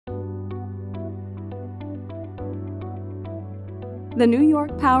The New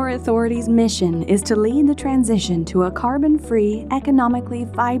York Power Authority's mission is to lead the transition to a carbon-free, economically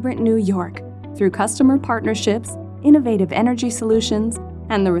vibrant New York through customer partnerships, innovative energy solutions,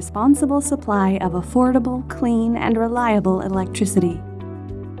 and the responsible supply of affordable, clean, and reliable electricity.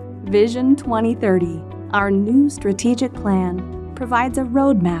 Vision 2030, our new strategic plan, provides a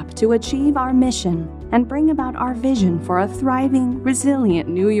roadmap to achieve our mission and bring about our vision for a thriving, resilient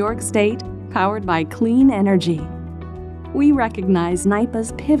New York State powered by clean energy. We recognize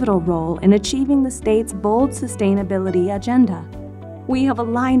NYPA's pivotal role in achieving the state's bold sustainability agenda. We have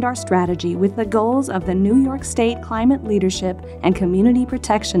aligned our strategy with the goals of the New York State Climate Leadership and Community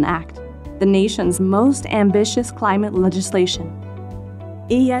Protection Act, the nation's most ambitious climate legislation.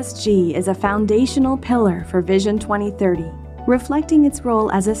 ESG is a foundational pillar for Vision 2030, reflecting its role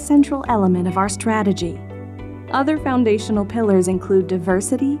as a central element of our strategy. Other foundational pillars include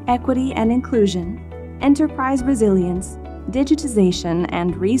diversity, equity, and inclusion, enterprise resilience, digitization,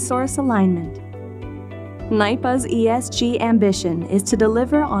 and resource alignment. NYPA's ESG ambition is to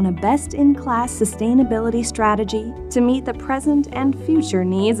deliver on a best-in-class sustainability strategy to meet the present and future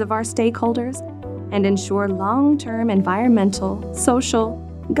needs of our stakeholders and ensure long-term environmental, social,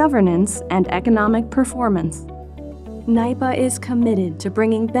 governance, and economic performance. NYPA is committed to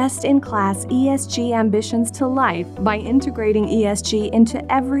bringing best-in-class ESG ambitions to life by integrating ESG into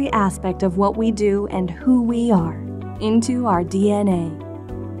every aspect of what we do and who we are, into our DNA.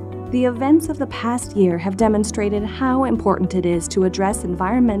 The events of the past year have demonstrated how important it is to address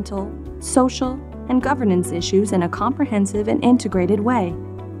environmental, social, and governance issues in a comprehensive and integrated way.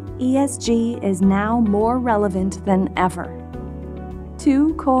 ESG is now more relevant than ever.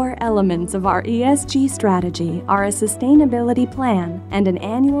 Two core elements of our ESG strategy are a sustainability plan and an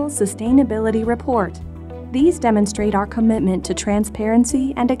annual sustainability report. These demonstrate our commitment to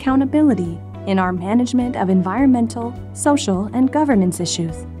transparency and accountability in our management of environmental, social, and governance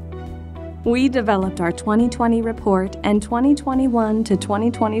issues. We developed our 2020 report and 2021 to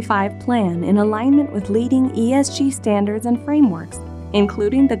 2025 plan in alignment with leading ESG standards and frameworks,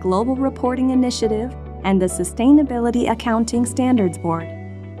 including the Global Reporting Initiative and the Sustainability Accounting Standards Board.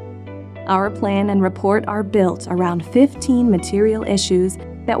 Our plan and report are built around 15 material issues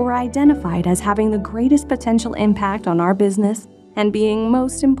that were identified as having the greatest potential impact on our business and being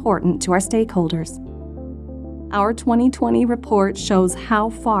most important to our stakeholders. Our 2020 report shows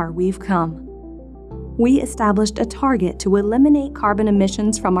how far we've come. We established a target to eliminate carbon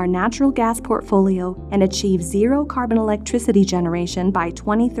emissions from our natural gas portfolio and achieve zero carbon electricity generation by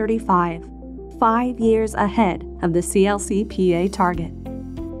 2035. 5 years ahead of the CLCPA target.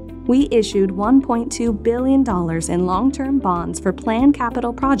 We issued $1.2 billion in long-term bonds for planned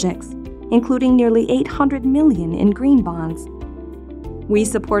capital projects, including nearly $800 million in green bonds. We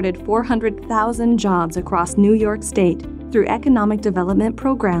supported 400,000 jobs across New York State through economic development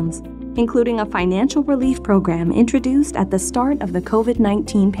programs, including a financial relief program introduced at the start of the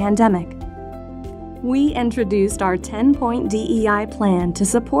COVID-19 pandemic. We introduced our 10-point DEI plan to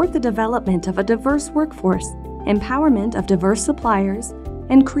support the development of a diverse workforce, empowerment of diverse suppliers,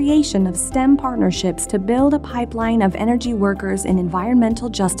 and creation of STEM partnerships to build a pipeline of energy workers in environmental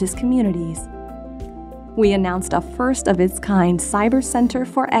justice communities. We announced a first-of-its-kind Cyber Center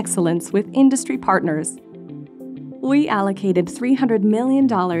for Excellence with industry partners. We allocated $300 million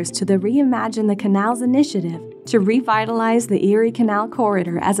to the Reimagine the Canals initiative to revitalize the Erie Canal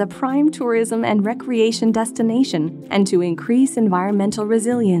Corridor as a prime tourism and recreation destination and to increase environmental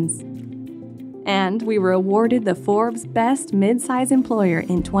resilience. And we were awarded the Forbes Best Midsize Employer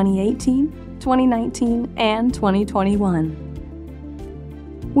in 2018, 2019, and 2021.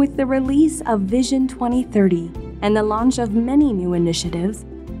 With the release of Vision 2030 and the launch of many new initiatives,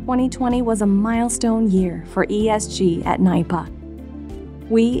 2020 was a milestone year for ESG at NYPA.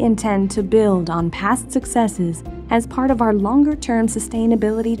 We intend to build on past successes as part of our longer-term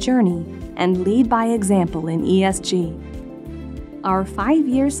sustainability journey and lead by example in ESG. Our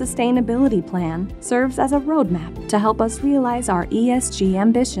 5-year sustainability plan serves as a roadmap to help us realize our ESG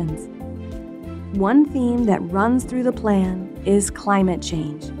ambitions. One theme that runs through the plan is climate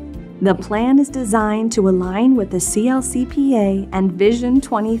change. The plan is designed to align with the CLCPA and Vision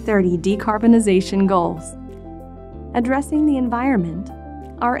 2030 decarbonization goals. Addressing the environment,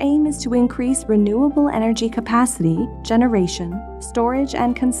 our aim is to increase renewable energy capacity, generation, storage,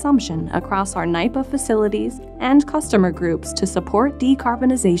 and consumption across our NYPA facilities and customer groups to support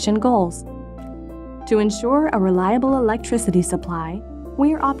decarbonization goals. To ensure a reliable electricity supply,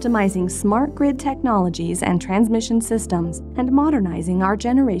 we are optimizing smart grid technologies and transmission systems and modernizing our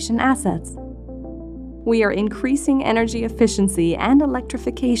generation assets. We are increasing energy efficiency and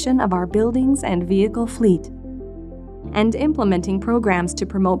electrification of our buildings and vehicle fleet. and implementing programs to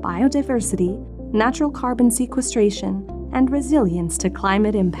promote biodiversity, natural carbon sequestration, and resilience to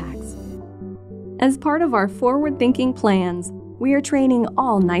climate impacts. As part of our forward-thinking plans, we are training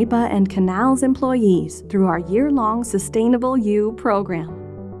all NYPA and Canals employees through our year-long Sustainable U program.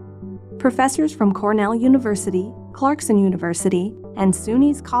 Professors from Cornell University, Clarkson University, and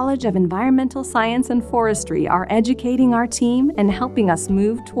SUNY's College of Environmental Science and Forestry are educating our team and helping us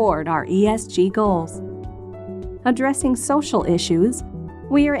move toward our ESG goals. Addressing social issues,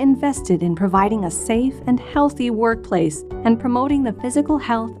 we are invested in providing a safe and healthy workplace and promoting the physical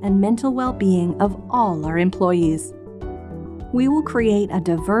health and mental well-being of all our employees. We will create a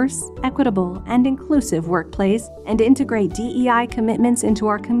diverse, equitable, and inclusive workplace and integrate DEI commitments into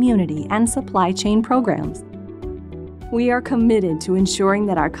our community and supply chain programs. We are committed to ensuring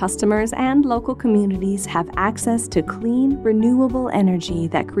that our customers and local communities have access to clean, renewable energy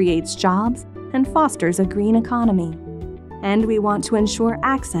that creates jobs and fosters a green economy. And we want to ensure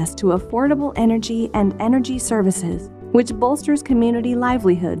access to affordable energy and energy services, which bolsters community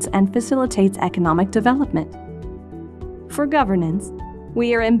livelihoods and facilitates economic development. For governance,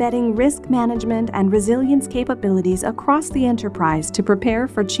 we are embedding risk management and resilience capabilities across the enterprise to prepare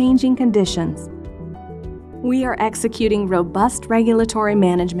for changing conditions. We are executing robust regulatory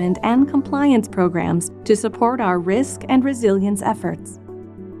management and compliance programs to support our risk and resilience efforts.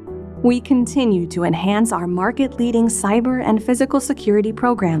 We continue to enhance our market-leading cyber and physical security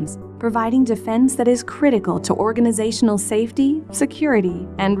programs, providing defense that is critical to organizational safety, security,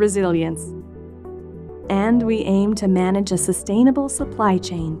 and resilience. And we aim to manage a sustainable supply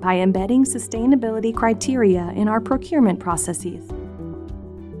chain by embedding sustainability criteria in our procurement processes.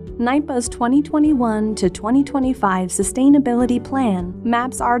 NYPA's 2021 to 2025 Sustainability Plan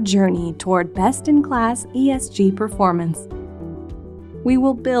maps our journey toward best-in-class ESG performance. We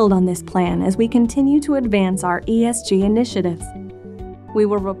will build on this plan as we continue to advance our ESG initiatives. We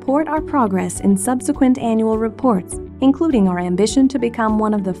will report our progress in subsequent annual reports, including our ambition to become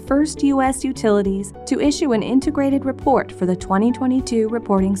one of the first U.S. utilities to issue an integrated report for the 2022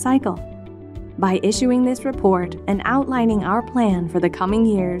 reporting cycle. By issuing this report and outlining our plan for the coming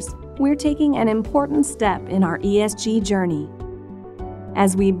years, we're taking an important step in our ESG journey.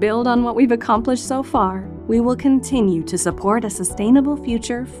 As we build on what we've accomplished so far, we will continue to support a sustainable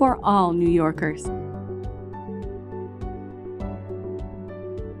future for all New Yorkers.